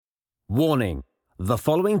Warning: the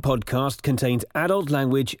following podcast contains adult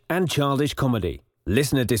language and childish comedy.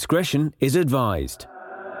 Listener discretion is advised.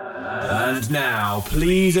 And now,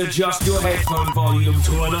 please adjust your headphone volume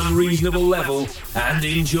to an unreasonable level and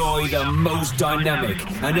enjoy the most dynamic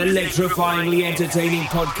and electrifyingly entertaining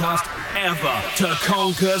podcast ever to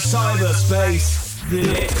conquer cyberspace.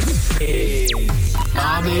 This is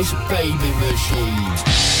Amish Baby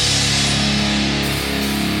Machine.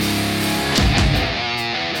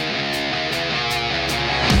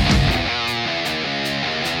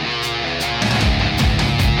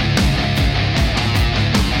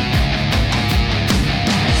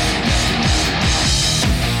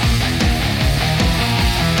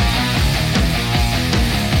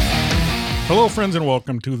 Hello, friends, and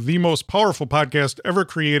welcome to the most powerful podcast ever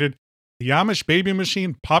created, the Amish Baby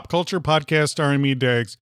Machine Pop Culture Podcast starring me,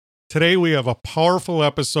 Dags. Today we have a powerful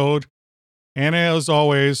episode, and as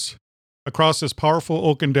always, across this powerful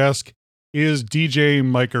oaken desk is DJ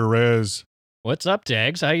Micah Rez. What's up,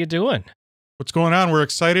 Dags? How you doing? What's going on? We're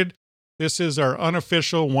excited. This is our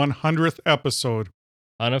unofficial 100th episode.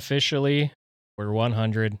 Unofficially, we're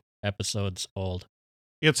 100 episodes old.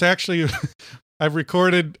 It's actually... I've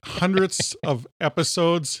recorded hundreds of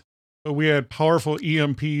episodes, but we had powerful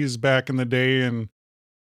EMPs back in the day, and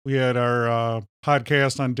we had our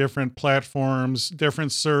podcast on different platforms,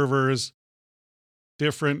 different servers,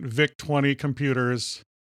 different VIC-20 computers.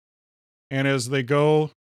 And as they go,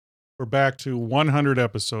 we're back to 100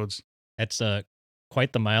 episodes. That's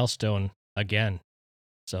quite the milestone again.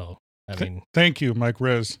 So, I mean... Thank you, Mike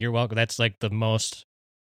Rez. You're welcome. That's like the most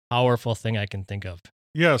powerful thing I can think of.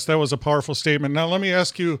 Yes, that was a powerful statement. Now, let me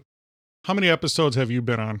ask you, how many episodes have you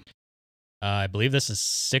been on? I believe this is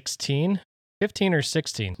 15 or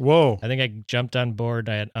 16. Whoa. I think I jumped on board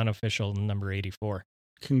at unofficial number 84.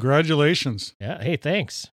 Congratulations. Yeah. Hey,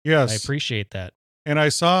 thanks. Yes. I appreciate that. And I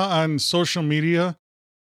saw on social media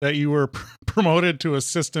that you were promoted to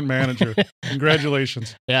assistant manager.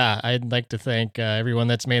 Congratulations. Yeah, I'd like to thank everyone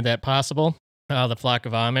that's made that possible. The Flock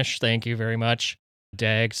of Amish, thank you very much.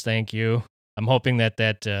 Dags, thank you. I'm hoping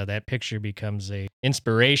that picture becomes a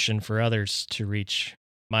inspiration for others to reach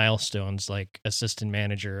milestones like assistant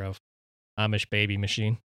manager of Amish Baby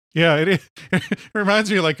Machine. Yeah, it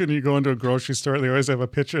reminds me like when you go into a grocery store, they always have a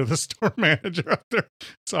picture of the store manager up there.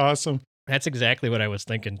 It's awesome. That's exactly what I was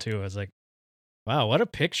thinking too. I was like, wow, what a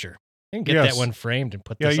picture. I can get that one framed and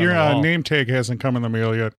put this on the wall. Your name tag hasn't come in the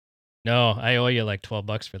mail yet. No, I owe you like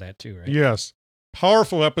 $12 for that too, right? Yes.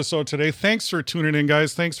 Powerful episode today. Thanks for tuning in,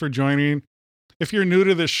 guys. Thanks for joining. If you're new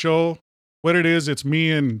to this show, what it is, it's me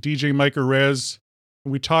and DJ Micah Rez.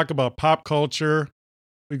 We talk about pop culture.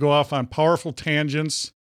 We go off on powerful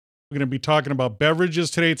tangents. We're going to be talking about beverages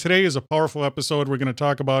today. Today is a powerful episode. We're going to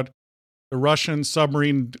talk about the Russian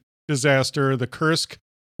submarine disaster, the Kursk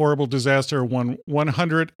horrible disaster when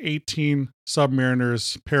 118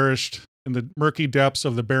 submariners perished in the murky depths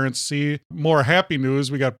of the Barents Sea. More happy news.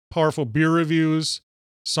 We got powerful beer reviews.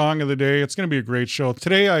 Song of the day. It's going to be a great show.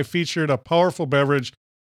 Today I featured a powerful beverage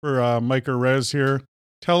for Micah Rez here.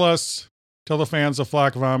 Tell the fans of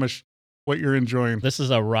Flock of Amish what you're enjoying. This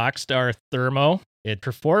is a Rockstar Thermo. It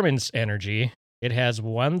performance energy. It has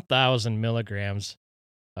 1,000 milligrams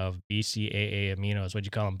of BCAA aminos. What'd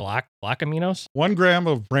you call them? Block aminos? 1 gram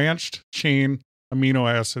of branched chain amino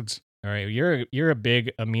acids. All right. You're a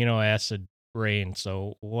big amino acid brain.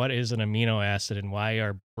 So what is an amino acid and why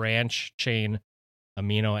are branch chain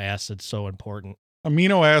amino acids so important?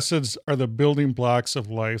 Amino acids are the building blocks of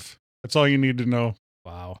life. That's all you need to know.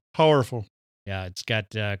 Wow. Powerful. Yeah, it's got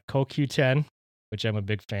CoQ10, which I'm a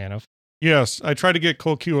big fan of. Yes, I tried to get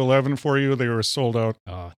CoQ11 for you. They were sold out.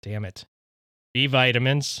 Oh, damn it. B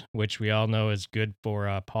vitamins, which we all know is good for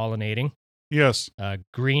pollinating. Yes.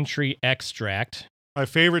 Green tree extract. My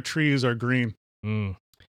favorite trees are green.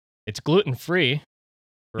 It's gluten-free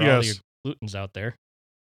for all your glutens out there.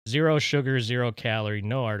 0 sugar, 0 calorie,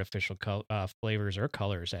 no artificial flavors or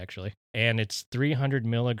colors, actually. And it's 300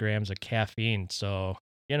 milligrams of caffeine. So,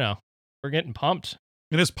 we're getting pumped.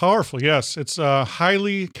 It is powerful, yes. It's a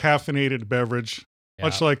highly caffeinated beverage,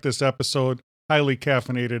 much like this episode. Highly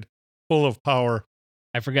caffeinated, full of power.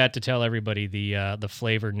 I forgot to tell everybody the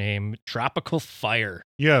flavor name, Tropical Fire.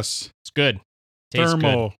 Yes. It's good. Tastes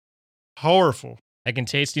Thermo. good. Powerful. I can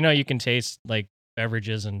taste, you can taste like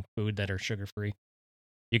beverages and food that are sugar-free.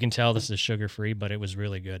 You can tell this is sugar-free, but it was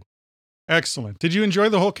really good. Excellent. Did you enjoy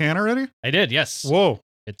the whole can already? I did, yes. Whoa.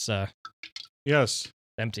 It's yes.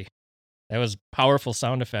 Empty. That was powerful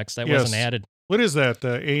sound effects. That wasn't added. What is that?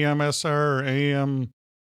 The AMSR or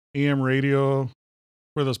AM radio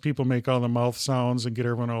where those people make all the mouth sounds and get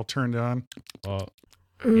everyone all turned on? Oh,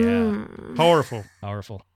 yeah. Powerful.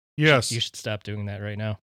 Powerful. Yes. You should stop doing that right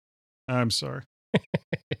now. I'm sorry.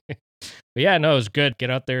 But yeah, no, it was good. Get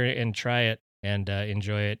out there and try it and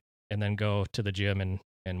enjoy it, and then go to the gym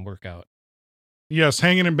and work out. Yes,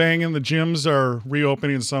 hanging and banging. The gyms are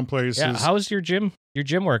reopening in some places. Yeah, how's your gym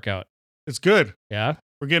workout? It's good. Yeah,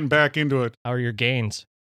 We're getting back into it. how are your gains?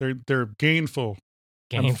 They're gainful.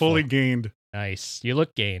 I'm Gainful. fully gained. Nice. You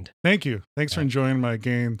look gained. Thank you. Thanks for Yeah. enjoying my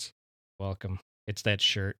gains. Welcome. It's that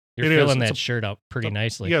shirt. You're It is. filling It's that shirt up pretty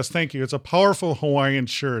nicely. Yes, thank you. It's a powerful Hawaiian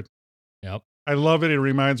shirt. Yep. I love it. It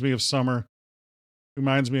reminds me of summer.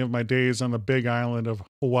 Reminds me of my days on the big island of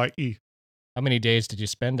Hawaii. How many days did you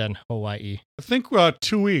spend on Hawaii? I think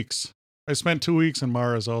 2 weeks. I spent 2 weeks in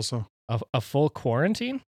Mars also. A full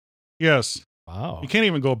quarantine? Yes. Wow. You can't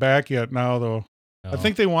even go back yet now, though. I No.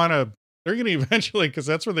 think they're going to eventually, because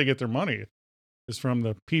that's where they get their money, is from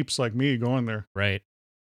the peeps like me going there. Right.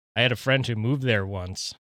 I had a friend who moved there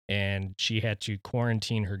once, and she had to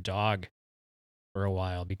quarantine her dog for a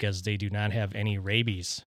while because they do not have any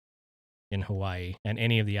rabies in Hawaii and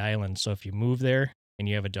any of the islands. So if you move there and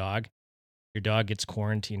you have a dog, your dog gets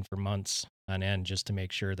quarantined for months on end just to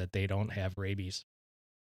make sure that they don't have rabies.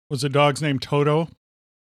 Was the dog's name Toto?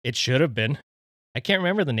 It should have been. I can't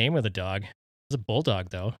remember the name of the dog. It's a bulldog,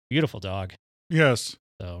 though. Beautiful dog. Yes.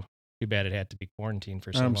 So too bad it had to be quarantined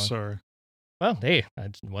for so I'm long. sorry. Well, hey,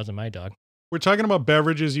 it wasn't my dog. We're talking about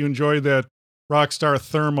beverages. You enjoyed that Rockstar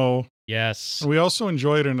Thermo. Yes. And we also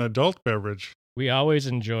enjoyed an adult beverage. We always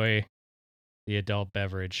enjoy the adult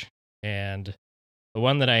beverage. And the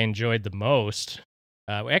one that I enjoyed the most,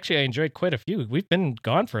 actually, I enjoyed quite a few. We've been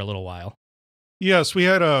gone for a little while. Yes, we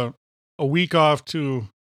had a week off to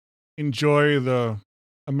enjoy the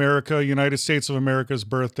United States of America's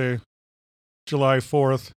birthday, July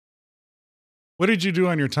 4th. What did you do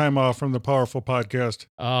on your time off from the Powerful Podcast?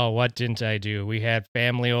 Oh, what didn't I do? We had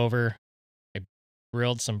family over. I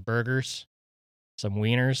grilled some burgers, some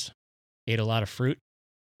wieners, ate a lot of fruit,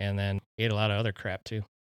 and then ate a lot of other crap too.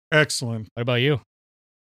 Excellent. What about you?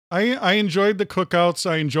 I enjoyed the cookouts.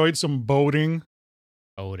 I enjoyed some boating.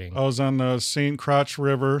 Boating. I was on the St. Croix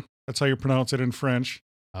River. That's how you pronounce it in French.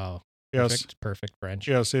 Oh, Yes. perfect French.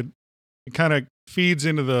 Yes, it kind of feeds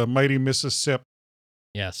into the mighty Mississippi.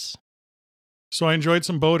 Yes. So I enjoyed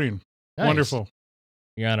some boating. Nice. Wonderful.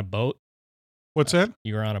 You're on a boat? What's that?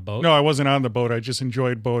 You were on a boat? No, I wasn't on the boat. I just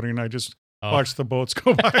enjoyed boating. I just Oh. watched the boats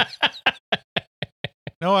go by.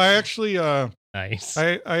 No, I actually Nice.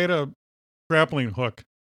 I had a grappling hook.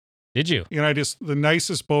 Did you? You know, the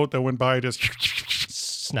nicest boat that went by just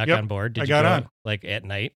Snuck Yep, on board? Did I you got go, on. like at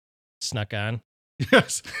night? Snuck on?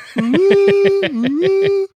 yes. Oh,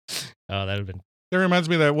 that would have been That reminds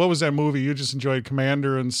me of that. What was that movie you just enjoyed?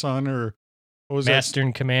 Commander and Son, or what was Master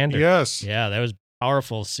and that? Commander. Yes. Yeah, that was a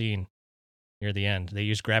powerful scene near the end. They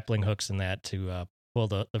used grappling hooks in that to pull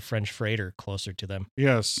the French freighter closer to them.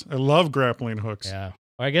 Yes. I love grappling hooks. Yeah.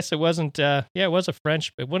 Well, I guess it wasn't, it was a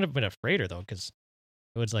French, it wouldn't have been a freighter though, because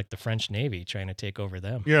it was like the French Navy trying to take over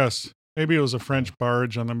them. Yes. Maybe it was a French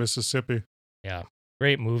barge on the Mississippi. Yeah.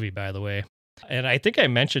 Great movie, by the way. And I think I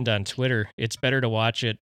mentioned on Twitter, it's better to watch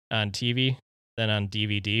it on TV than on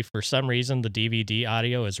DVD. For some reason, the DVD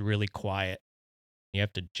audio is really quiet. You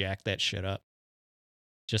have to jack that shit up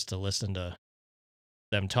just to listen to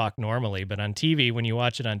them talk normally. But on TV, when you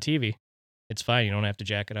watch it on TV, it's fine. You don't have to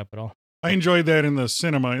jack it up at all. I enjoyed that in the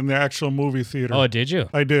cinema, in the actual movie theater. Oh, did you?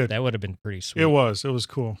 I did. That would have been pretty sweet. It was. It was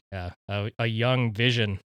cool. Yeah. A young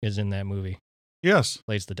Vision is in that movie. Yes.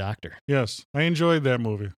 Plays the doctor. Yes. I enjoyed that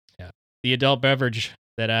movie. The adult beverage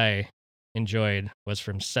that I enjoyed was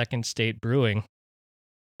from Second State Brewing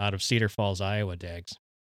out of Cedar Falls, Iowa, Dags.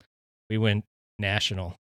 We went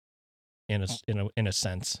national in a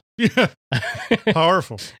sense. Yeah.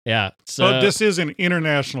 Powerful. Yeah. So But this is an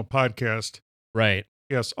international podcast. right.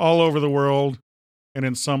 Yes. All over the world and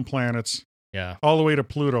in some planets, Yeah. all the way to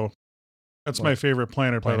Pluto. That's What? my favorite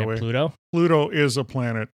planet, by the way. Pluto. Pluto is a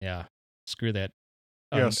planet. Yeah. Screw that.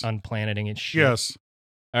 Yes. Unplaneting and shit. Yes.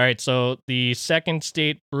 All right. So the Second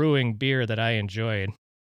State Brewing beer that I enjoyed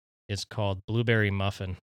is called Blueberry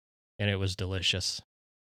Muffin, and it was delicious.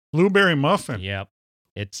 Blueberry muffin. Yep.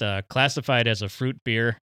 It's classified as a fruit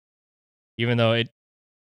beer, even though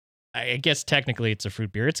I guess technically it's a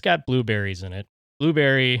fruit beer. It's got blueberries in it.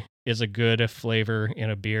 Blueberry is a good flavor in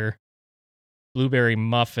a beer. Blueberry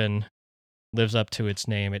muffin lives up to its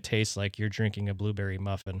name. It tastes like you're drinking a blueberry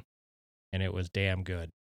muffin, and it was damn good.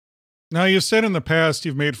 Now, you said in the past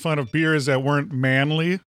you've made fun of beers that weren't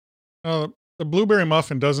manly. The blueberry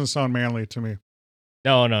muffin doesn't sound manly to me.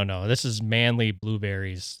 No. This is manly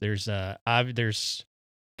blueberries. There's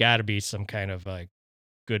got to be some kind of like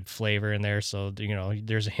good flavor in there. So,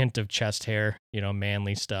 there's a hint of chest hair,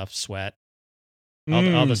 manly stuff, sweat,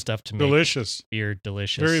 all the stuff to make delicious. beer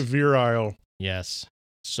delicious. Very virile. Yes.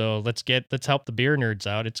 So let's help the beer nerds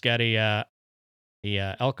out. It's got a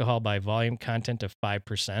alcohol by volume content of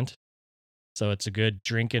 5%. So it's a good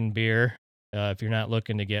drinking beer if you're not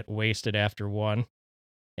looking to get wasted after one.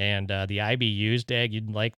 And the IBUs, Dag,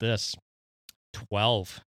 you'd like this.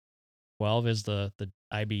 12. 12 is the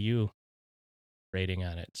IBU rating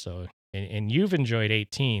on it. So, and you've enjoyed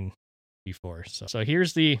 18 before. So I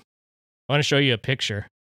want to show you a picture.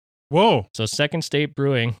 Whoa. So Second State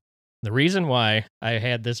Brewing, the reason why I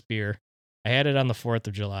had this beer, I had it on the 4th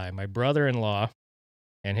of July. My brother-in-law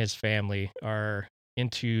and his family are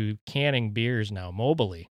into canning beers now,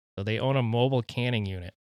 mobily. So they own a mobile canning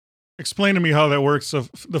unit. Explain to me how that works. Of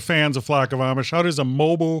the fans of Flock of Amish, how does a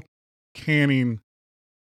mobile canning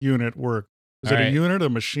unit work? Is it a unit, a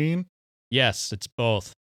machine? Yes, it's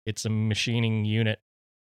both. It's a machining unit.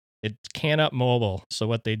 It's Can Up Mobile. So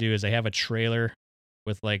what they do is they have a trailer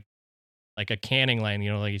with like a canning line.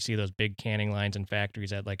 Like you see those big canning lines in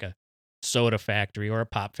factories at like a soda factory or a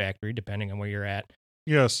pop factory, depending on where you're at.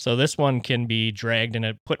 Yes. So this one can be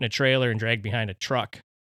put in a trailer and dragged behind a truck.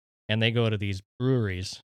 And they go to these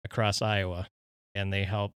breweries across Iowa and they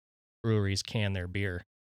help breweries can their beer.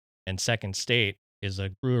 And Second State is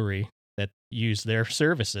a brewery that use their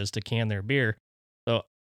services to can their beer. So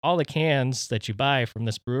all the cans that you buy from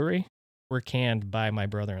this brewery were canned by my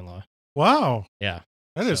brother-in-law. Wow. Yeah.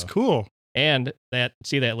 That is cool. And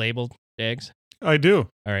see that label, Dags? I do.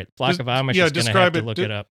 All right. Flock of Amish is going to have to look it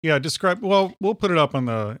up. Yeah, well, we'll put it up on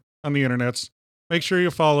the internets. Make sure you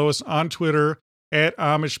follow us on Twitter at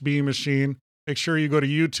Amish Bee Machine. Make sure you go to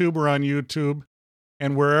YouTube. We're on YouTube.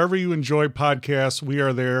 And wherever you enjoy podcasts, we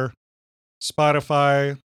are there.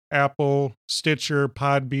 Spotify, Apple, Stitcher,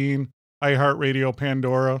 Podbean, iHeartRadio,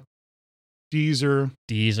 Pandora, Deezer.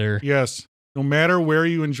 Yes. No matter where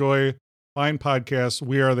you enjoy fine podcasts,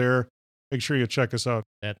 we are there. Make sure you check us out.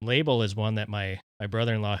 That label is one that my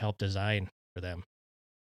brother-in-law helped design for them.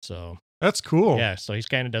 So that's cool. Yeah, so he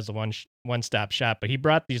kind of does the one-stop shop. But he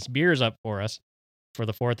brought these beers up for us for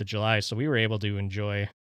the 4th of July, so we were able to enjoy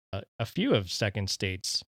a few of Second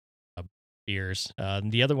State's beers.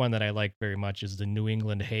 The other one that I like very much is the New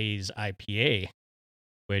England Haze IPA,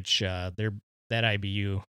 which that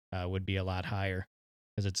IBU would be a lot higher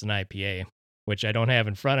because it's an IPA, which I don't have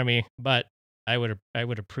in front of me, but I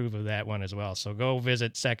would approve of that one as well. So go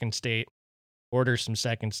visit Second State, order some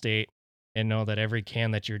Second State, and know that every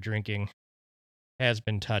can that you're drinking has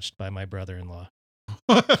been touched by my brother-in-law.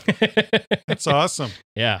 That's awesome.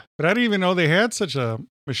 Yeah. But I didn't even know they had such a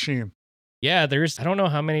machine. Yeah, I don't know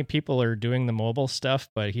how many people are doing the mobile stuff,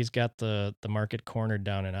 but he's got the market cornered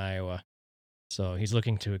down in Iowa. So he's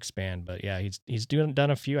looking to expand. But yeah, he's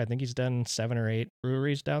done a few. I think he's done 7 or 8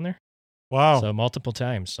 breweries down there. Wow. So multiple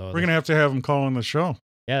times. So we're going to have him call on the show.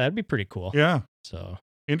 Yeah, that'd be pretty cool. Yeah. So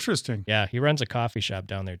interesting. Yeah, he runs a coffee shop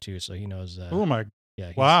down there too, so he knows. Oh my.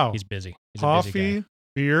 Yeah. Wow. He's busy. He's coffee, a busy guy.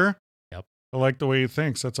 Beer. Yep. I like the way he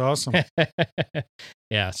thinks. That's awesome.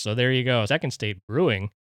 Yeah. So there you go. Second State Brewing,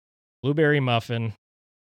 Blueberry Muffin.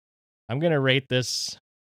 I'm going to rate this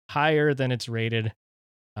higher than it's rated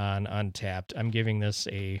on Untapped. I'm giving this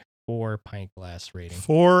a 4 pint glass rating.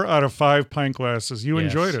 4 out of 5 pint glasses. You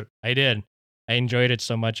enjoyed it. I did. I enjoyed it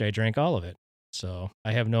so much I drank all of it. So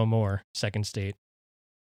I have no more Second State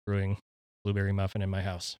Brewing Blueberry Muffin in my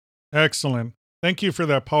house. Excellent. Thank you for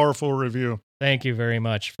that powerful review. Thank you very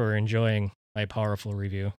much for enjoying my powerful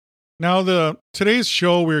review. Now, today's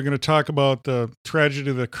show, we're going to talk about the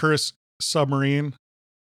tragedy of the Kursk submarine.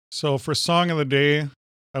 So for Song of the Day,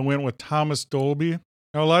 I went with Thomas Dolby.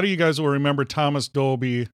 Now, a lot of you guys will remember Thomas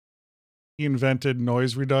Dolby. He invented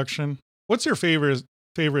noise reduction. What's your favorite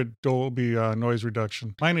Dolby noise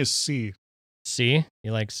reduction? Mine is C. C?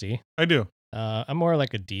 You like C? I do. I'm more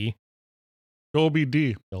like a D. Dolby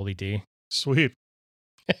D. Dolby D. Sweet.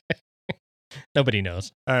 Nobody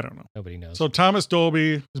knows. I don't know. Nobody knows. So Thomas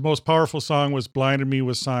Dolby, his most powerful song was Blinded Me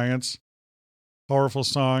with Science. Powerful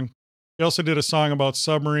song. He also did a song about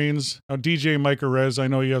submarines. Now, DJ Micah Rez, I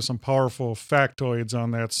know you have some powerful factoids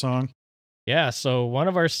on that song. Yeah, so one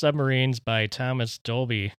of our submarines by Thomas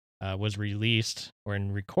Dolby was released or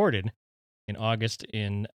recorded in August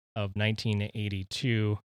of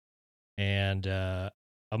 1982. And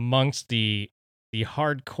amongst the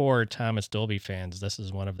hardcore Thomas Dolby fans, this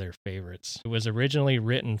is one of their favorites. It was originally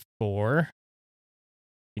written for...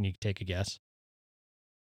 Can you take a guess?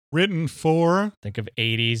 Written for? Think of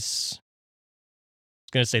 80s...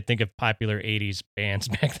 I was going to say think of popular 80s bands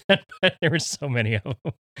back then, but there were so many of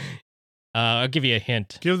them. I'll give you a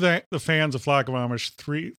hint. Give the fans of Flock of Amish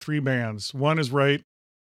three bands. One is right,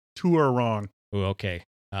 two are wrong. Ooh, okay.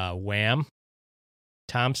 Wham,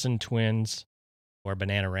 Thompson Twins, or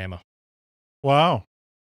Bananarama. Wow.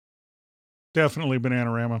 Definitely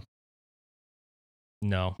Bananarama.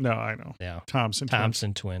 No. No, I know. Yeah.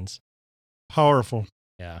 Thompson Twins. Powerful.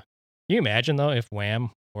 Yeah. Can you imagine, though, if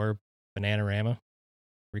Wham or Bananarama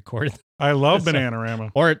recorded? I love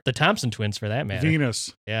Bananarama. Or the Thompson Twins, for that matter.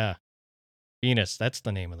 Venus. Yeah. Venus. That's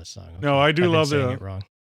the name of the song. Okay. No, I do I've been love saying it wrong.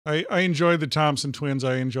 I enjoy the Thompson Twins.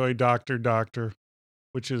 I enjoy Doctor Doctor,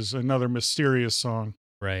 which is another mysterious song.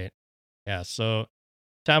 Right. Yeah. So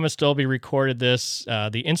Thomas Dolby recorded this.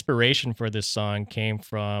 The inspiration for this song came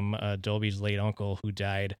from Dolby's late uncle, who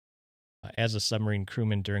died as a submarine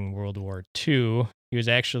crewman during World War II. He was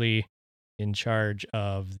actually in charge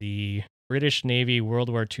of the British Navy World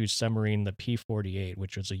War II submarine, the P-48,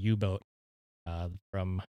 which was a U-boat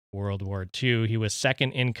from World War II. He was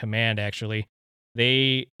second in command, actually.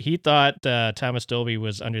 He thought Thomas Dolby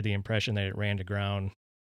was under the impression that it ran to ground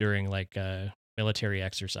during like a military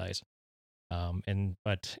exercise.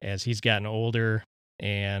 But as he's gotten older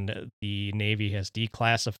and the Navy has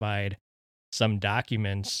declassified some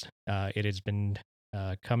documents, it has been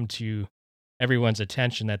come to everyone's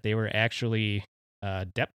attention that they were actually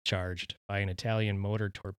depth charged by an Italian motor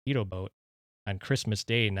torpedo boat on Christmas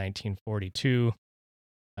Day, 1942.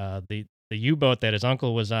 The U-boat that his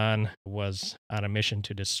uncle was on a mission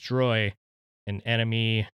to destroy an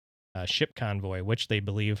enemy ship convoy, which they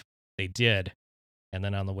believe they did. And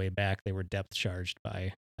then on the way back, they were depth charged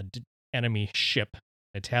by an enemy ship,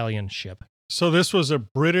 Italian ship. So this was a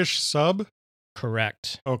British sub?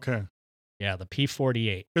 Correct. Okay. Yeah, the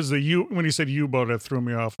P-48. Because when you said U-boat, it threw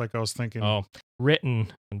me off. Like I was thinking. Oh,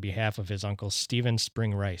 written on behalf of his uncle, Stephen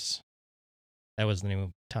Spring Rice. That was the name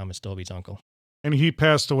of Thomas Dolby's uncle. And he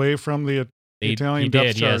passed away from the Italian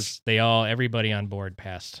depth charge? Yes. Everybody on board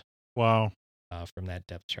passed. Wow. From that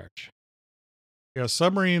depth charge. Yeah,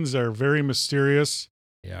 submarines are very mysterious.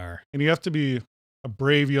 They are. And you have to be a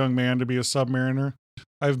brave young man to be a submariner.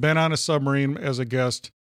 I've been on a submarine as a guest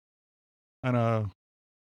on a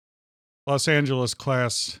Los Angeles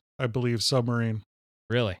class, I believe, submarine.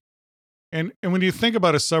 Really? And when you think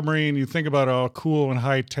about a submarine, you think about all cool and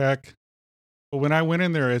high tech. But when I went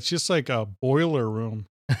in there, it's just like a boiler room.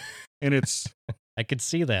 And it's... I could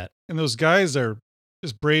see that. And those guys are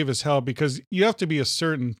just brave as hell because you have to be a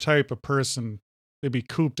certain type of person to be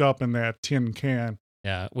cooped up in that tin can.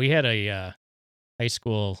 Yeah, we had a high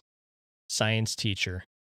school science teacher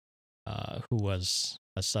who was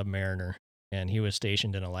a submariner, and he was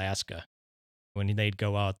stationed in Alaska. When they'd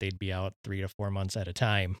go out, they'd be out 3 to 4 months at a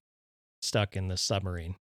time, stuck in the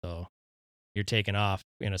submarine. So you're taking off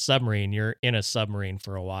in a submarine, you're in a submarine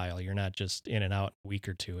for a while. You're not just in and out a week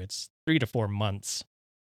or two. It's 3 to 4 months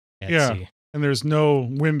at sea. And there's no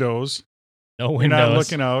windows. No windows. You're not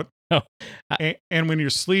looking out. No. And when you're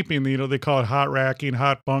sleeping, they call it hot racking,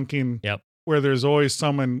 hot bunking. Yep. Where there's always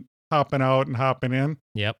someone hopping out and hopping in.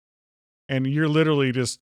 Yep. And you're literally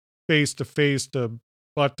just face to face to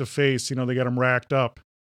butt to face. They got them racked up.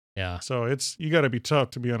 Yeah. So you got to be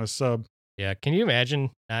tough to be on a sub. Yeah. Can you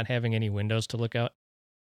imagine not having any windows to look out?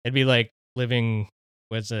 It'd be like living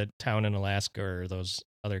with a town in Alaska or those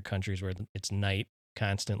other countries where it's night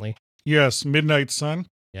constantly. Yes. Midnight sun.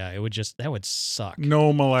 Yeah. That would suck.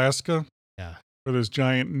 Nome, Alaska. Yeah. Where there's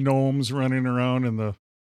giant gnomes running around in the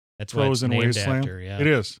frozen wasteland. After, yeah. It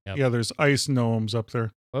is. Yep. Yeah. There's ice gnomes up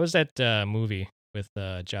there. What was that movie with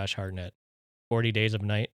Josh Hartnett? 40 Days of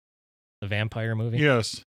Night? The vampire movie?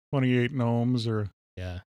 Yes. 28 Gnomes or...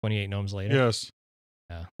 Yeah. 28 Gnomes Later? Yes.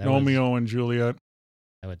 Yeah. Romeo and Juliet.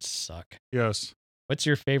 That would suck. Yes. What's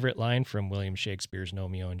your favorite line from William Shakespeare's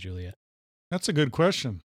Romeo and Juliet? That's a good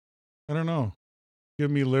question. I don't know. Give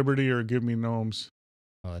me liberty or give me gnomes.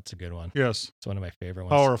 Oh, that's a good one. Yes. It's one of my favorite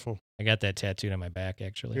ones. Powerful. I got that tattooed on my back,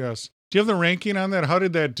 actually. Yes. Do you have the ranking on that? How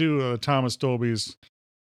did that do, Thomas Dolby's,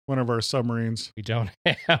 one of our submarines? We don't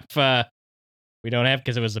have,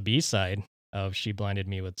 because it was the B-side of She Blinded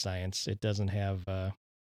Me with Science. It doesn't have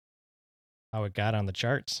how it got on the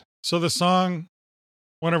charts. So the song,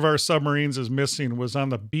 One of Our Submarines is Missing, was on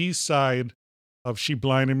the B-side of She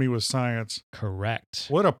Blinded Me with Science. Correct.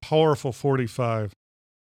 What a powerful 45.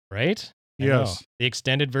 Right? Yes. The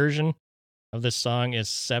extended version of this song is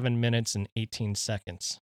 7 minutes and 18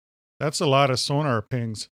 seconds. That's a lot of sonar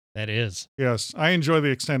pings. That is. Yes. I enjoy the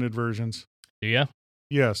extended versions. Do you?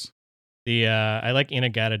 Yes. I like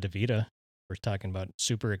Inagata Devita. We're talking about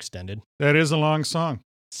super extended. That is a long song.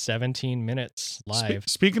 17 minutes live.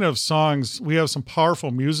 Speaking of songs, we have some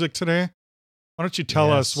powerful music today. Why don't you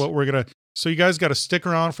tell us what we're going to... So you guys got to stick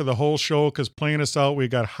around for the whole show because playing us out, we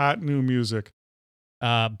got hot new music.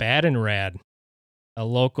 Bad and Rad, a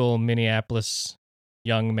local Minneapolis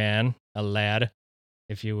young man, a lad,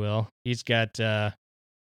 if you will. He's got a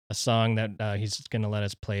song that he's going to let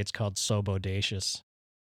us play. It's called So Bodacious,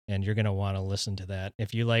 and you're going to want to listen to that.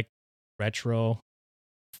 If you like retro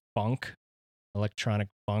funk, electronic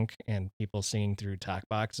funk, and people singing through talk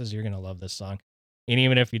boxes, you're going to love this song. And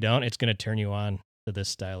even if you don't, it's going to turn you on to this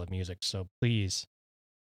style of music. So please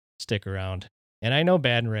stick around. And I know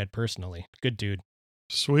Bad and Rad personally. Good dude.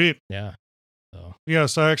 Sweet. Yeah. So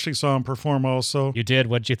Yes, I actually saw him perform also. you did.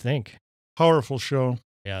 What'd you think? Powerful show.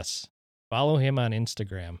 Yes. Follow him on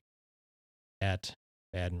Instagram at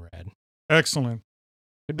Bad and Rad. Excellent.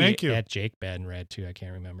 Could be Thank you. at Jake Bad and Rad too. I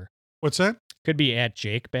can't remember. What's that? Could be at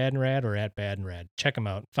Jake Bad and Rad or at Bad and Rad. Check them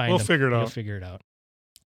out. Find We'll them. figure it You'll out. figure it out.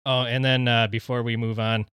 Oh, and then before we move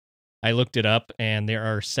on, I looked it up, and there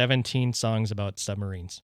are 17 songs about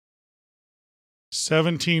submarines.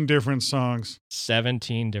 17 different songs.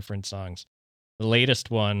 17 different songs. The latest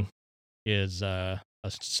one is a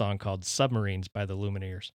song called Submarines by the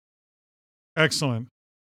Lumineers. Excellent.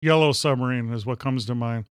 Yellow Submarine is what comes to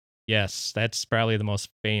mind. Yes, that's probably the most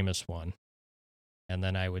famous one. And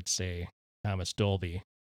then I would say Thomas Dolby,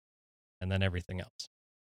 and then everything else.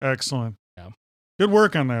 Excellent. Yeah. Good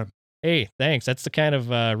work on that. Hey, thanks. That's the kind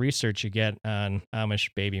of research you get on Amish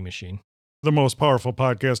Baby Machine. The most powerful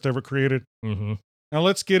podcast ever created. Mm-hmm. Now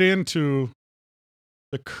let's get into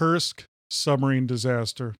the Kursk submarine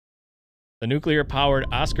disaster. The nuclear-powered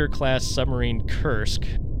Oscar-class submarine Kursk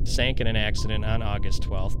sank in an accident on August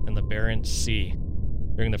 12th in the Barents Sea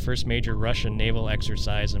during the first major Russian naval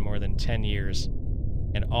exercise in more than 10 years,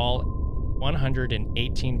 and all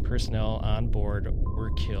 118 personnel on board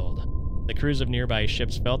were killed. The crews of nearby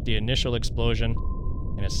ships felt the initial explosion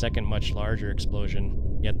and a second much larger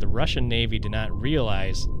explosion, yet the Russian Navy did not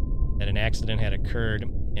realize that an accident had occurred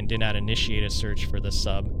and did not initiate a search for the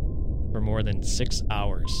sub for more than 6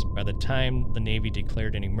 hours. By the time the Navy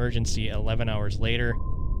declared an emergency 11 hours later,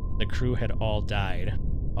 the crew had all died,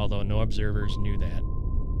 although no observers knew that.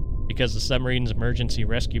 Because the submarine's emergency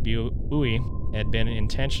rescue buoy had been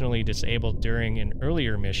intentionally disabled during an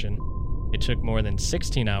earlier mission, it took more than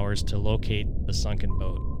 16 hours to locate the sunken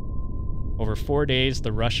boat. Over 4 days,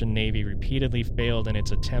 the Russian Navy repeatedly failed in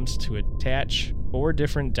its attempts to attach 4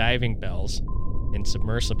 different diving bells and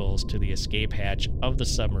submersibles to the escape hatch of the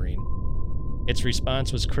submarine. Its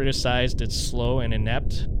response was criticized as slow and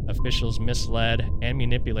inept. Officials misled and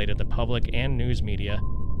manipulated the public and news media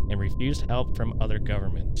and refused help from other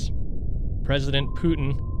governments. President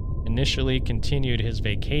Putin initially continued his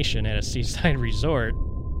vacation at a seaside resort.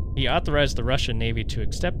 He authorized the Russian Navy to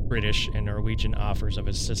accept British and Norwegian offers of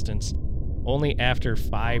assistance only after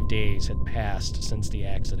 5 days had passed since the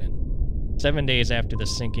accident. 7 days after the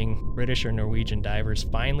sinking, British or Norwegian divers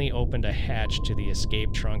finally opened a hatch to the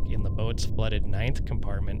escape trunk in the boat's flooded 9th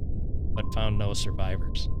compartment, but found no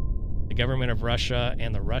survivors. The government of Russia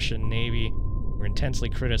and the Russian Navy were intensely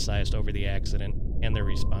criticized over the accident and their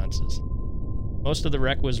responses. Most of the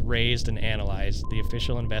wreck was raised and analyzed. The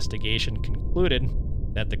official investigation concluded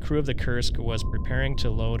that the crew of the Kursk was preparing to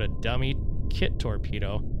load a dummy kit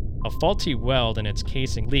torpedo. A faulty weld in its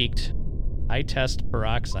casing leaked high-test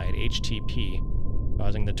peroxide, HTP,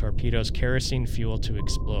 causing the torpedo's kerosene fuel to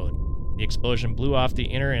explode. The explosion blew off the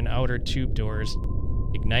inner and outer tube doors,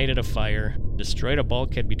 ignited a fire, destroyed a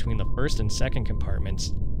bulkhead between the first and second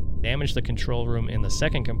compartments, damaged the control room in the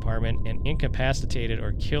second compartment, and incapacitated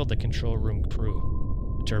or killed the control room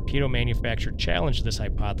crew. The torpedo manufacturer challenged this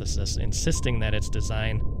hypothesis, insisting that its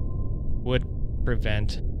design would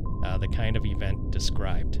prevent the kind of event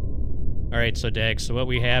described. All right, so Dag, so what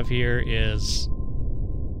we have here is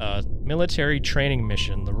a military training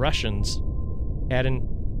mission. The Russians hadn't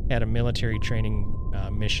had a military training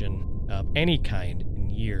mission of any kind in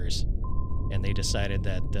years, and they decided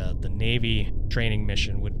that the Navy training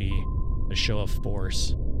mission would be a show of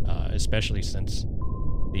force, especially since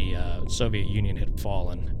the Soviet Union had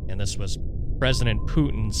fallen, and this was President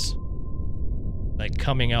Putin's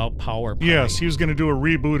coming out power party. Yes, he was going to do a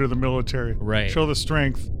reboot of the military. Right. Show the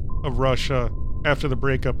strength of Russia after the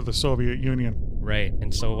breakup of the Soviet Union. Right.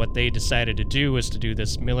 And so what they decided to do was to do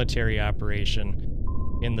this military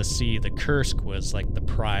operation in the sea. The Kursk was like the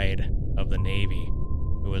pride of the Navy.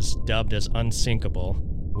 It was dubbed as unsinkable,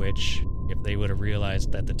 which if they would have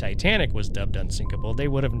realized that the Titanic was dubbed unsinkable, they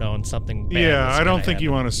would have known something bad Yeah, was I don't gonna think you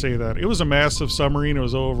happen. want to say that. It was a massive submarine. It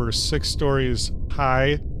was over 6 stories high.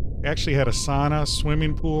 It actually had a sauna,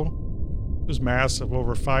 swimming pool. It was massive,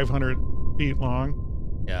 over 500 feet long.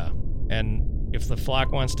 Yeah. And if the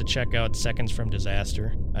flock wants to check out Seconds from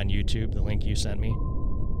Disaster on YouTube, the link you sent me,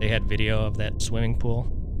 they had video of that swimming pool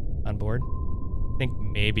on board. I think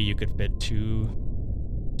maybe you could fit two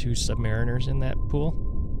submariners in that pool.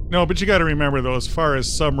 No, but you got to remember, though, as far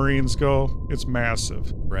as submarines go, it's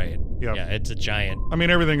massive. Right. Yep. Yeah, it's a giant. I mean,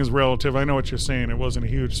 everything is relative. I know what you're saying. It wasn't a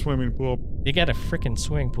huge swimming pool. You got a freaking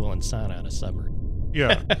swimming pool and sauna on a submarine.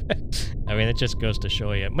 Yeah. I mean, it just goes to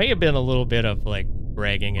show you. It may have been a little bit of like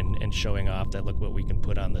bragging and showing off that look what we can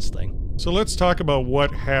put on this thing. So let's talk about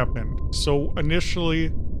what happened. So initially,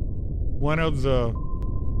 one of the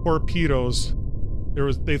torpedoes,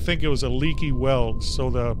 they think it was a leaky weld, so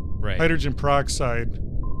the hydrogen peroxide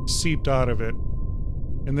seeped out of it,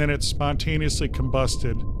 and then it spontaneously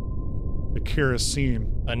combusted the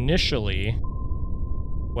kerosene. Initially,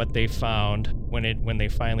 what they found when they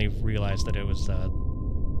finally realized that it was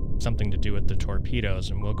something to do with the torpedoes,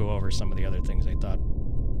 and we'll go over some of the other things they thought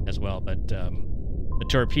as well, but the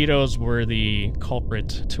torpedoes were the culprit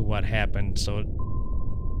to what happened. So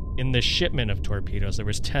in the shipment of torpedoes, there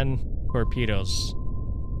was 10 torpedoes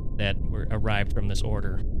that arrived from this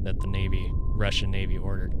order that the Russian Navy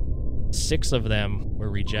ordered. 6 of them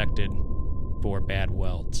were rejected for bad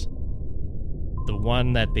welds. The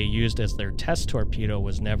one that they used as their test torpedo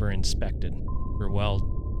was never inspected for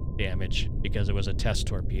weld damage because it was a test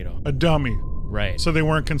torpedo. A dummy. Right. So they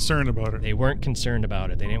weren't concerned about it. They weren't concerned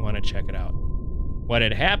about it. They didn't want to check it out. What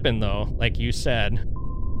had happened, though, like you said,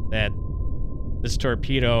 that this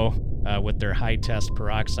torpedo with their high test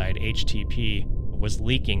peroxide, HTP, was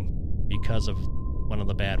leaking because of one of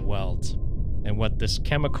the bad welds. And what this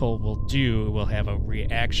chemical will do, it will have a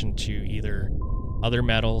reaction to either other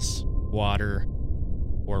metals, water,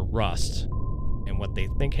 or rust. And what they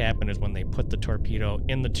think happened is when they put the torpedo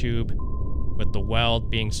in the tube, with the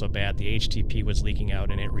weld being so bad, the HTP was leaking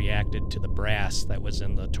out and it reacted to the brass that was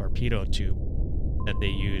in the torpedo tube that they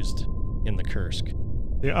used in the Kursk.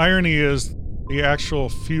 The irony is the actual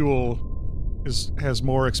fuel has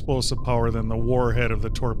more explosive power than the warhead of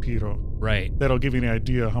the torpedo. Right. That'll give you an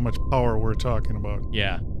idea how much power we're talking about.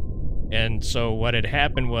 Yeah. And so what had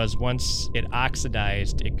happened was once it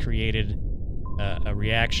oxidized, it created a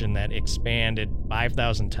reaction that expanded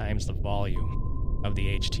 5,000 times the volume of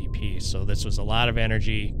the HTP. So this was a lot of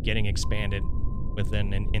energy getting expanded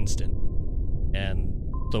within an instant. And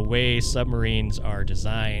the way submarines are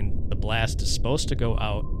designed, the blast is supposed to go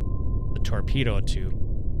out the torpedo tube,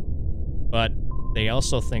 but they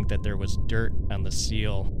also think that there was dirt on the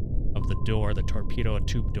seal of the door, the torpedo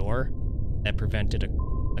tube door, that prevented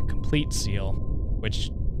a complete seal, which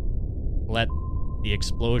let the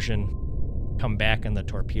explosion come back in the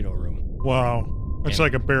torpedo room. Wow. It's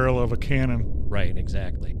like a barrel of a cannon. Right,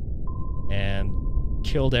 exactly. And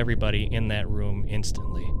killed everybody in that room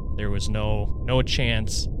instantly. There was no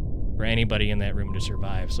chance for anybody in that room to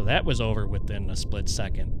survive. So that was over within a split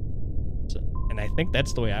second. And I think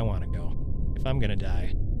that's the way I want to go. If I'm going to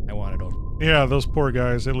die, I want it over. Yeah, those poor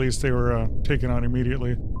guys, at least they were taken out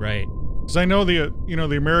immediately. Right. Because I know the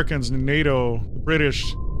Americans and NATO, the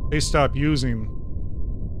British, they stopped using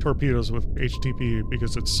torpedoes with HTP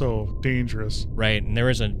because it's so dangerous. Right, and there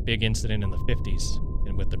was a big incident in the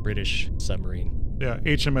 50s with the British submarine. Yeah,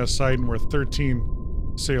 HMS Sidon, where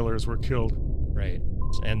 13 sailors were killed. Right,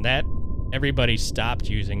 and that everybody stopped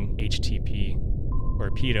using HTP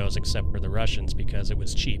torpedoes except for the Russians because it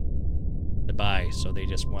was cheap to buy, so they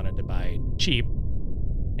just wanted to buy cheap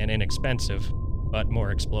and inexpensive, but more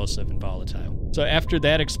explosive and volatile. So after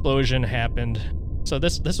that explosion happened, so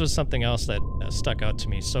this was something else that stuck out to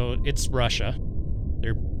me. So it's Russia.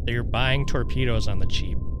 They're buying torpedoes on the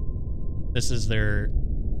cheap. This is their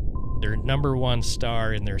number one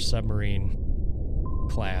star in their submarine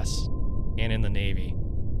class and in the Navy,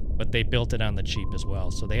 but they built it on the cheap as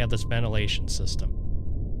well. So they have this ventilation system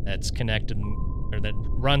that's connected, or that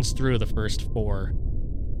runs through the first 4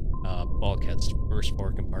 bulkheads, first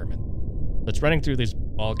 4 compartments. So it's running through this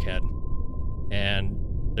bulkhead, and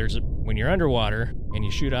when you're underwater and you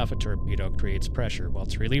shoot off a torpedo, it creates pressure. Well,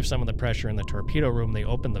 to relieve some of the pressure in the torpedo room, they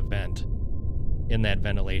open the vent in that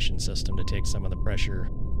ventilation system to take some of the pressure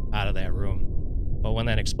out of that room. But when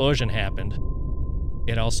that explosion happened,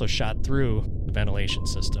 it also shot through the ventilation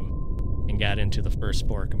system and got into the first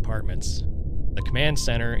 4 compartments. The command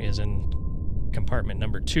center is in compartment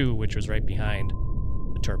number 2, which was right behind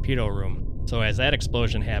the torpedo room. So as that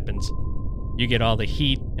explosion happens, you get all the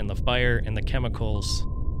heat and the fire and the chemicals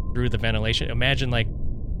through the ventilation. Imagine like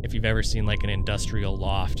if you've ever seen like an industrial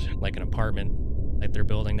loft, like an apartment like they're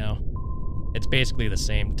building now. It's basically the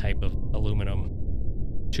same type of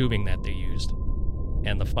aluminum tubing that they used.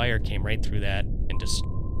 And the fire came right through that and just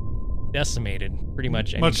decimated pretty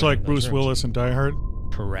much. Much like Bruce Willis in Die Hard?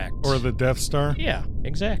 Correct. Or the Death Star? Yeah,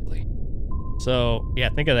 exactly. So, yeah,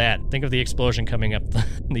 think of that. Think of the explosion coming up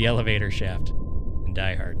the elevator shaft in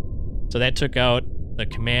Die Hard. So that took out the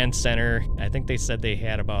command center. I think they said they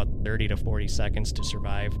had about 30 to 40 seconds to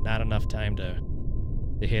survive. Not enough time to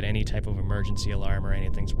hit any type of emergency alarm or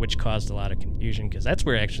anything, which caused a lot of confusion because that's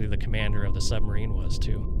where actually the commander of the submarine was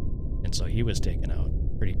too. And so he was taken out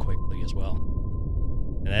pretty quickly as well.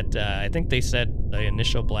 And that, I think they said the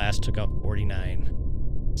initial blast took out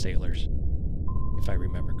 49 sailors, if I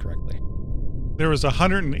remember correctly. There was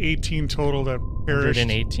 118 total that perished.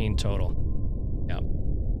 118 total.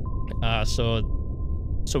 Yeah. So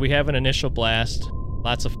we have an initial blast,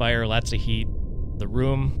 lots of fire, lots of heat. The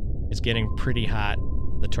room is getting pretty hot,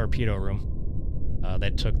 the torpedo room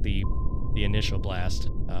that took the initial blast.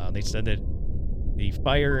 They said that the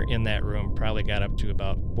fire in that room probably got up to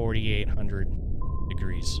about 4,800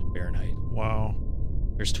 degrees Fahrenheit. Wow.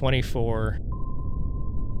 There's 24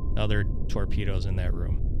 other torpedoes in that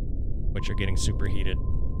room, which are getting superheated,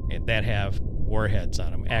 and that have warheads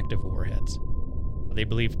on them, active warheads. They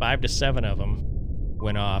believe 5 to 7 of them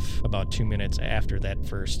went off about 2 minutes after that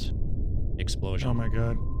first explosion. Oh my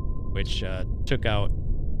God. Which took out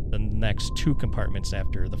the next 2 compartments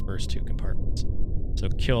after the first 2 compartments. So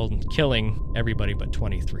killing everybody but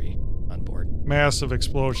 23 on board. Massive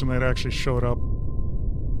explosion that actually showed up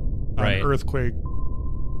on earthquake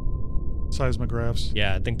seismographs.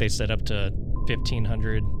 Yeah, I think they set up to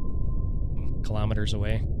 1,500 kilometers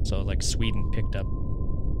away. So like Sweden picked up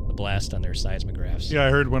the blast on their seismographs. Yeah, I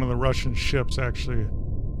heard one of the Russian ships actually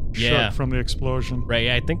shook from the explosion. Right,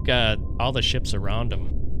 yeah, I think all the ships around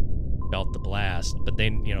them felt the blast, but they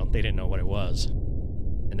didn't know what it was.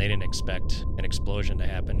 And they didn't expect an explosion to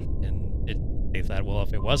happen. And they thought, well,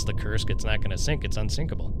 if it was the Kursk, it's not going to sink. It's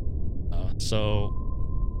unsinkable. So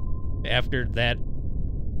after that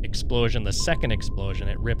explosion, the second explosion,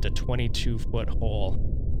 it ripped a 22-foot hole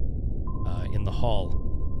in the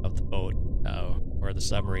hull of the boat or the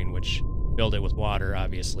submarine, which filled it with water,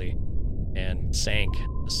 obviously, and sank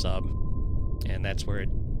the sub. And that's where it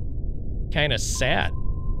kind of sat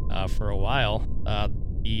for a while.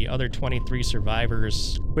 The other 23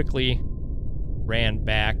 survivors quickly ran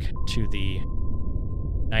back to the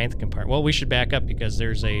 9th compartment. Well, we should back up because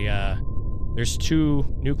there's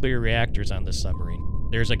 2 nuclear reactors on this submarine.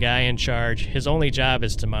 There's a guy in charge. His only job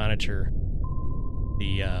is to monitor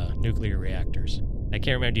the nuclear reactors. I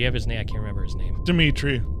can't remember. Do you have his name? I can't remember his name.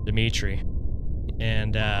 Dmitri.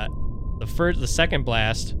 And the second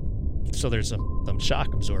blast, so there's some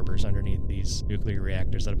shock absorbers underneath these nuclear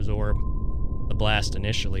reactors that absorb the blast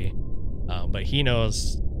initially, but he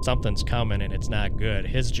knows something's coming and it's not good.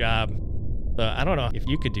 His job, I don't know if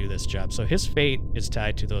you could do this job. So his fate is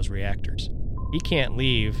tied to those reactors. He can't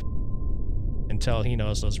leave until he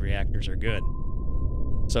knows those reactors are good.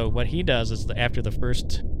 So what he does is after the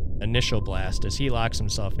first initial blast is he locks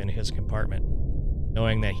himself in his compartment,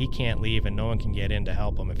 knowing that he can't leave and no one can get in to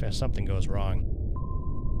help him if something goes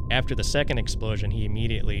wrong. After the second explosion, he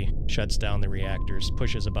immediately shuts down the reactors,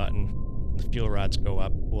 pushes a button, the fuel rods go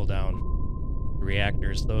up, cool down the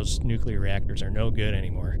reactors. Those nuclear reactors are no good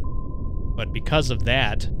anymore. But because of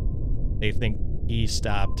that, they think he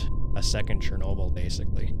stopped a second Chernobyl,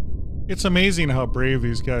 basically. It's amazing how brave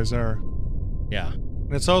these guys are. Yeah.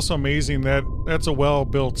 And it's also amazing that that's a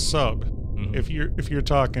well-built sub. Mm-hmm. If you're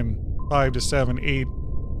talking 5 to 7, 8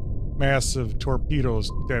 massive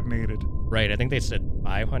torpedoes detonated. Right. I think they said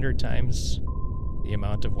 500 times the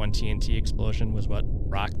amount of one TNT explosion was what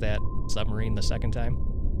rocked that submarine the second time.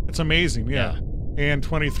 It's amazing, yeah. And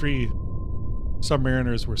 23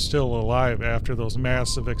 submariners were still alive after those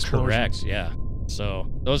massive explosions. Correct, yeah.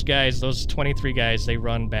 So those 23 guys, they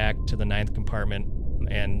run back to the 9th compartment.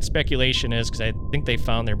 And speculation is, because I think they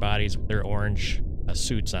found their bodies with their orange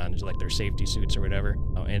suits on, like their safety suits or whatever.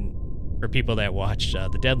 And for people that watch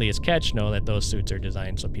The Deadliest Catch know that those suits are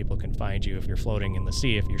designed so people can find you if you're floating in the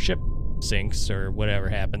sea. If your ship sinks or whatever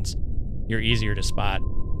happens, you're easier to spot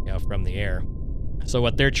from the air. So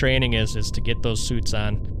what their training is to get those suits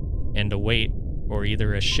on and to wait for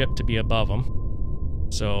either a ship to be above them.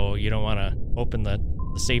 So you don't want to open the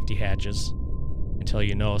safety hatches until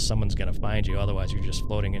you know someone's going to find you. Otherwise, you're just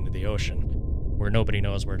floating into the ocean where nobody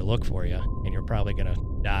knows where to look for you, and you're probably going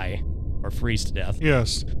to die or freeze to death.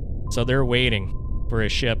 Yes. So they're waiting for a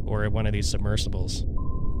ship or one of these submersibles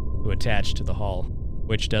to attach to the hull,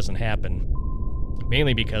 which doesn't happen,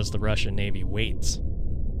 mainly because the Russian Navy waits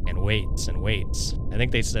and waits and waits. I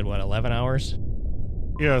think they said, 11 hours?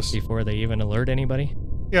 Yes. Before they even alert anybody?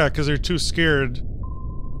 Yeah, because they're too scared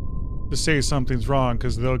to say something's wrong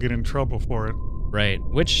because they'll get in trouble for it. Right,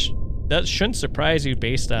 which that shouldn't surprise you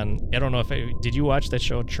based on, I don't know if did you watch that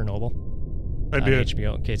show Chernobyl? I on did.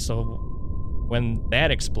 HBO. Okay, so when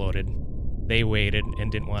that exploded, they waited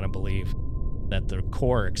and didn't want to believe that the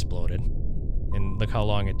core exploded. And look how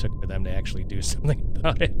long it took for them to actually do something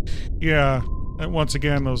about it. Yeah. And once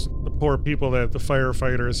again, the poor people, the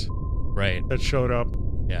firefighters Right. that showed up.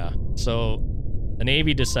 Yeah. So the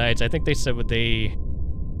Navy decides, I think they said when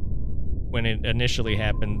it initially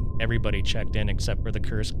happened, everybody checked in except for the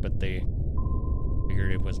Kursk, but they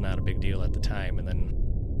figured it was not a big deal at the time. And then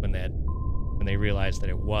when they realized that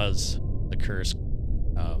it was the Kursk,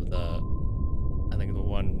 I think the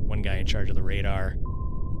one guy in charge of the radar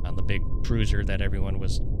on the big cruiser that everyone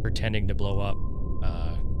was pretending to blow up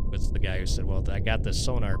was the guy who said, well, I got this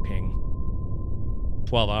sonar ping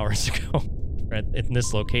 12 hours ago in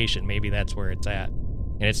this location. Maybe that's where it's at.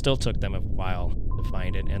 And it still took them a while to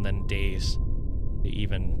find it, and then days to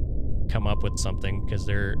even come up with something, because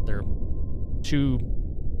their two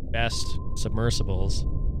best submersibles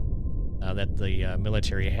that the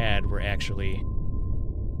military had were actually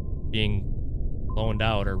being loaned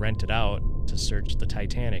out or rented out to search the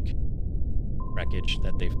Titanic wreckage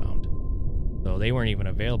that they found. So they weren't even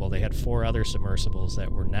available. They had 4 other submersibles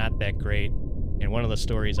that were not that great. And one of the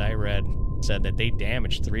stories I read said that they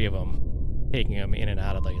damaged 3 of them, taking them in and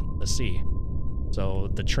out of the sea. So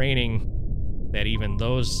the training that even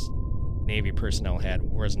those Navy personnel had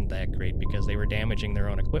wasn't that great, because they were damaging their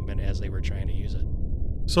own equipment as they were trying to use it.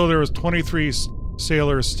 So there was 23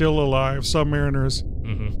 sailors still alive, submariners.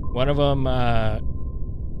 Mm-hmm. One of them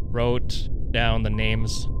wrote down the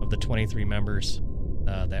names of the 23 members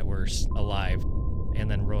that were alive,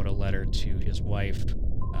 and then wrote a letter to his wife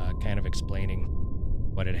kind of explaining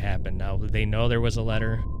what had happened. Now, they know there was a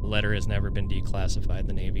letter. The letter has never been declassified.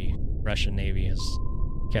 The Russian Navy has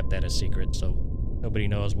kept that a secret, so nobody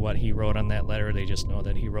knows what he wrote on that letter. They just know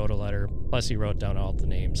that he wrote a letter, plus he wrote down all the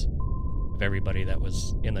names of everybody that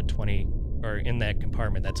was in in that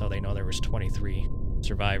compartment. That's how they know there was 23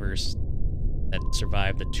 survivors that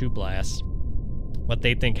survived the 2 blasts. What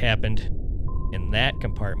they think happened in that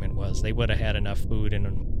compartment was they would have had enough food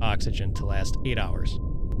and oxygen to last 8 hours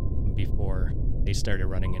before they started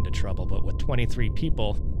running into trouble. But with 23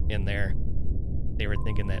 people in there, they were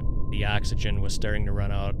thinking that the oxygen was starting to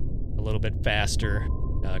run out a little bit faster,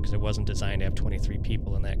 because it wasn't designed to have 23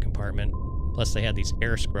 people in that compartment. Plus, they had these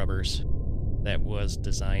air scrubbers that was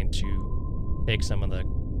designed to take some of the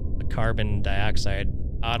carbon dioxide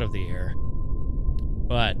out of the air.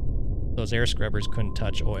 But those air scrubbers couldn't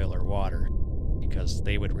touch oil or water, because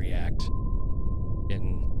they would react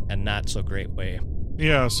in a not so great way.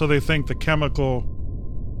 Yeah, so they think the chemical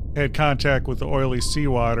had contact with the oily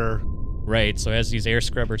seawater. Right, so as these air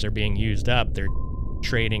scrubbers are being used up, they're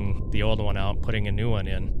trading the old one out, putting a new one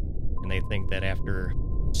in, and they think that after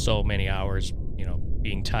so many hours,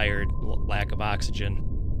 being tired, lack of oxygen,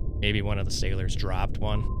 maybe one of the sailors dropped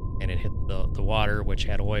one, and it hit the water, which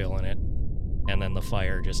had oil in it, and then the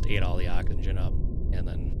fire just ate all the oxygen up, and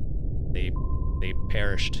then they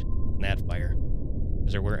perished in that fire.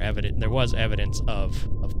 Because there was evidence of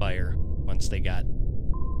a fire once they got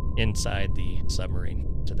inside the submarine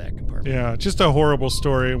to that compartment. Yeah, just a horrible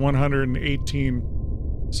story. 118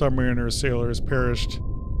 submariners, sailors perished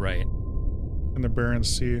Right. in the Barents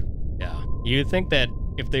Sea. Yeah. You'd think that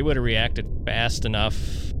if they would have reacted fast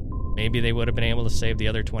enough, maybe they would have been able to save the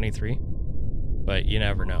other 23. But you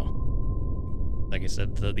never know. Like I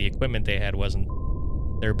said, the equipment they had wasn't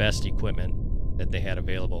their best equipment that they had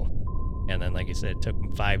available. And then, like I said, it took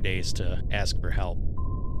them 5 days to ask for help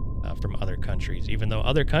from other countries, even though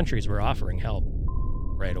other countries were offering help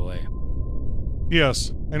right away.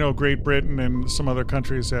 Yes, I know Great Britain and some other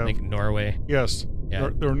countries I have. think Norway. Yes,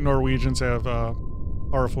 Yeah. the Norwegians have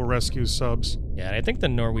powerful rescue subs. Yeah, and I think the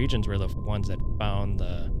Norwegians were the ones that found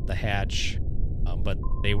the hatch, but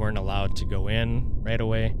they weren't allowed to go in right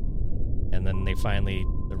away. And then the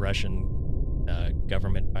Russian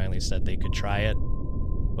government finally said they could try it,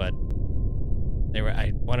 but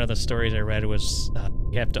one of the stories I read was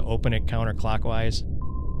you have to open it counterclockwise,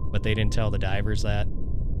 but they didn't tell the divers that,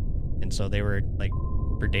 and so they were like,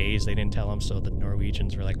 for days they didn't tell them. So the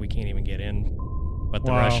Norwegians were like, we can't even get in, but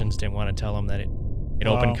the Wow. Russians didn't want to tell them that it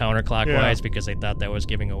Wow. opened counterclockwise Yeah. because they thought that was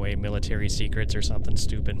giving away military secrets or something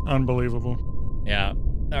stupid. Unbelievable. Yeah,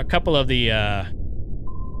 a couple of the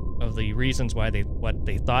reasons why what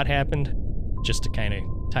they thought happened, just to kind of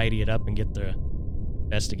tidy it up and get the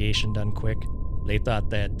investigation done quick. They thought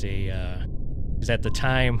that because at the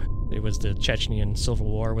time it was the Chechnyan Civil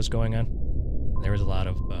War was going on. There was a lot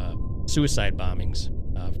of suicide bombings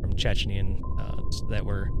from Chechnyan that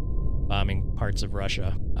were bombing parts of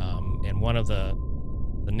Russia, and one of the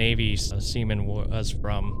the Navy seaman was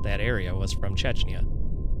from that area, was from Chechnya.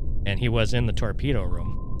 And he was in the torpedo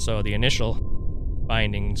room. So the initial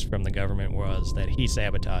findings from the government was that he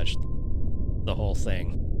sabotaged the whole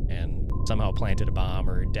thing and somehow planted a bomb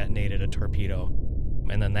or detonated a torpedo.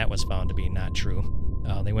 And then that was found to be not true.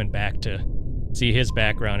 They went back to see his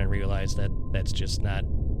background and realized that that's just not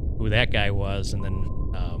who that guy was. And then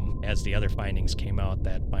as the other findings came out,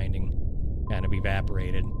 that finding kind of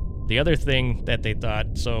evaporated. The other thing that they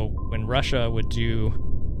thought, so when Russia would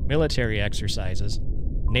do military exercises,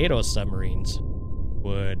 NATO submarines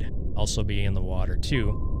would also be in the water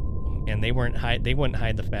too. And they wouldn't hide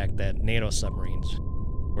the fact that NATO submarines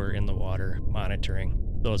were in the water monitoring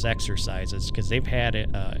those exercises, because they've had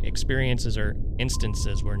experiences or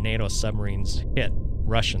instances where NATO submarines hit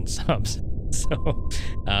Russian subs. So,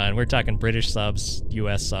 and we're talking British subs,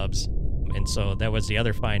 U.S. subs. And so that was the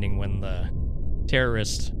other finding when the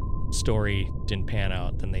terrorist story didn't pan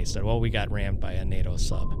out. Then they said, well, we got rammed by a NATO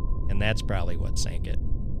sub. And that's probably what sank it.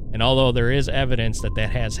 And although there is evidence that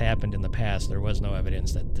has happened in the past, there was no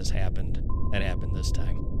evidence that that happened this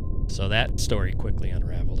time. So that story quickly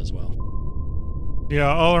unraveled as well.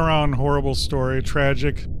 Yeah, all around horrible story,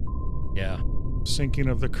 tragic. Yeah. Sinking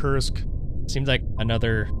of the Kursk. Seems like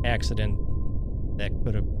another accident that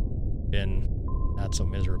could have been not so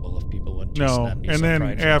miserable if people would just not be so then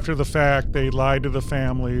prideful. After the fact, they lied to the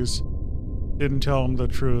families, didn't tell them the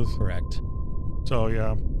truth. Correct. So,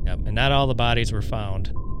 yeah. Yep. And not all the bodies were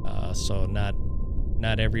found. So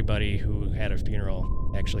not everybody who had a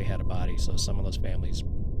funeral actually had a body. So some of those families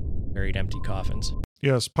buried empty coffins.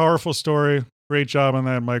 Yes, powerful story. Great job on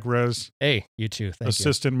that, Mike Rez. Hey, you too. Thank you.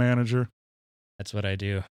 Assistant manager. That's what I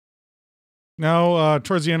do. Now,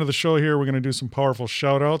 towards the end of the show here, we're going to do some powerful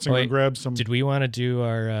shout-outs. I'm going to grab some... Did we want to do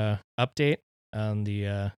our update on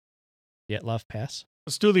the Dyatlov Pass?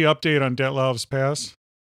 Let's do the update on Dyatlov's Pass.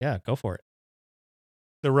 Yeah, go for it.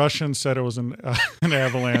 The Russians said it was an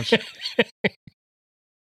avalanche.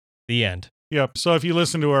 The end. Yep. So if you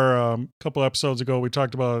listen to our couple episodes ago, we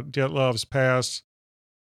talked about Dyatlov's Pass,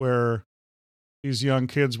 where these young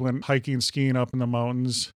kids went hiking, skiing up in the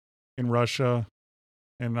mountains in Russia,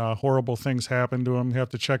 and horrible things happened to them. You have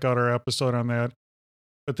to check out our episode on that.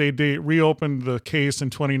 But they reopened the case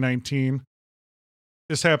in 2019.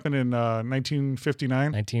 This happened in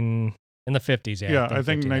 1959. In the 50s, yeah. Yeah, I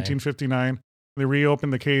think 1959. They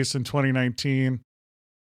reopened the case in 2019,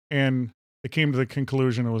 and they came to the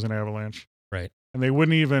conclusion it was an avalanche. Right. And they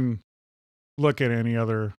wouldn't even look at any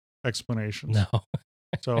other explanations. No.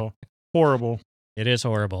 So, horrible. It is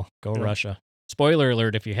horrible. Go Russia. Spoiler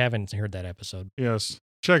alert if you haven't heard that episode. Yes.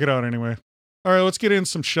 Check it out anyway. All right, let's get in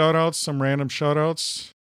some shout-outs, some random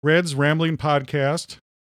shout-outs. Red's Rambling Podcast,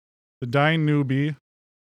 The Dying Newbie,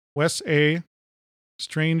 Wes A.,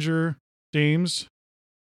 Stranger James,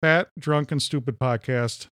 Fat, Drunk, and Stupid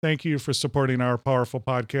Podcast. Thank you for supporting our powerful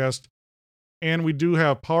podcast. And we do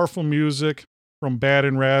have powerful music from Bad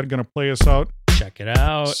and Rad going to play us out. Check it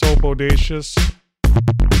out. So bodacious.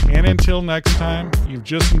 And until next time, you've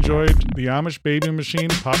just enjoyed the Amish Baby Machine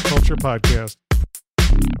Pop Culture Podcast.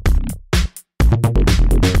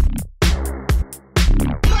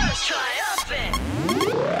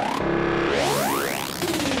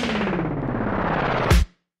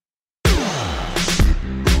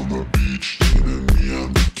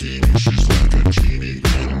 She's like a genie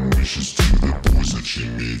and wishes to the boys that she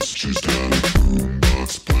meets. She's got a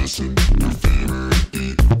boombox blasting her favorite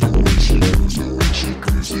beat. The way she moves, the way she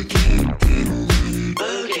grooves, they can't handle it.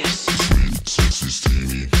 Bogus. Sweet, sexy,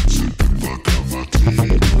 steamy, sipping vodka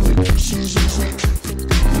martini. The kisses as they tripping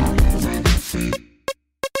all over their feet.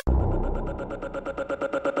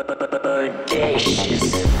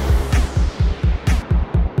 Bodacious.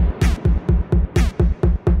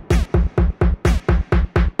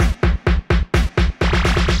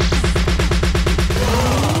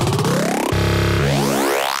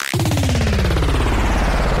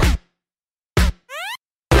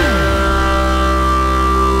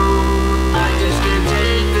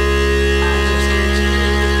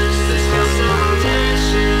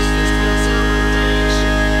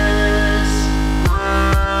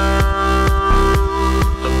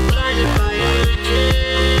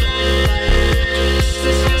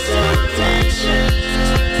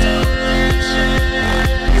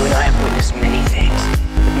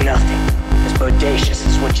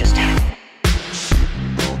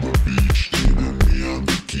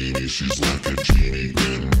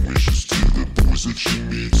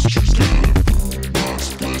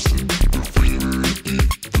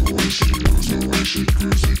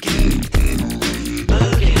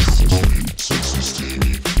 Sexy,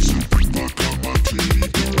 steamy, sipping vodka martini.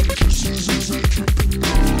 Kisses as they tripping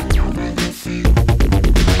out.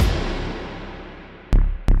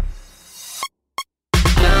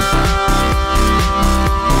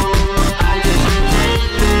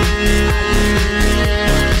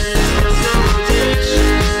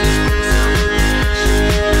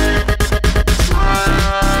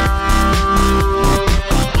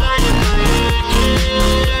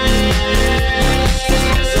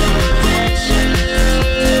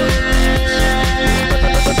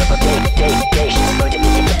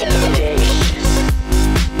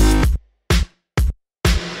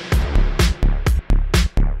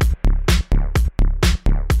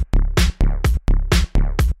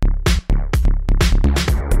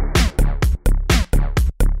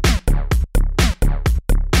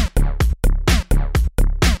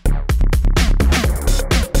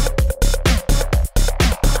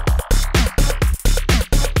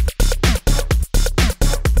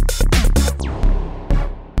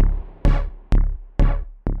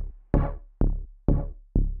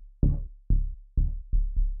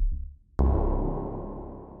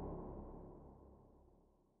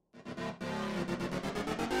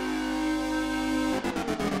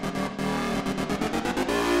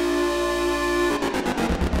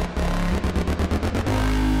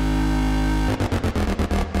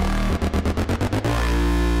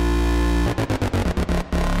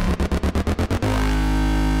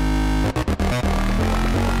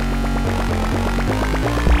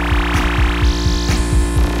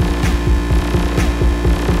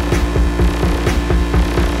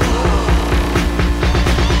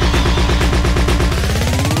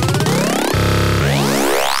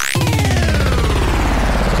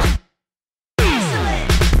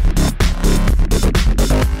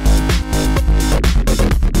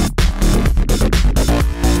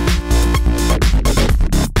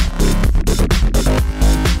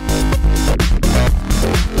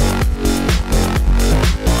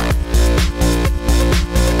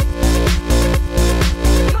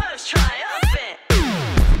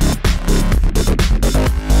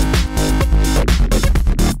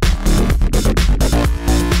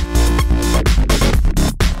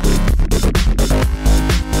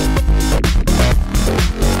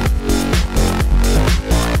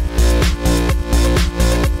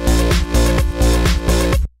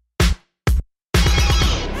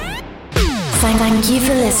 you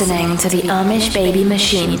for listening to the Amish Baby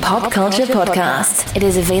Machine Pop Culture Podcast. It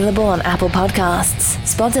is available on Apple Podcasts,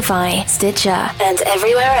 Spotify, Stitcher, and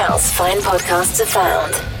everywhere else fine podcasts are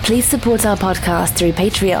found. Please support our podcast through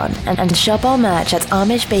Patreon and shop our merch at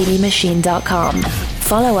AmishBabyMachine.com.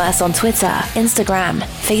 Follow us on Twitter, Instagram,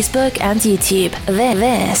 Facebook, and YouTube.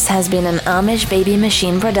 This has been an Amish Baby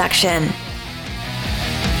Machine production.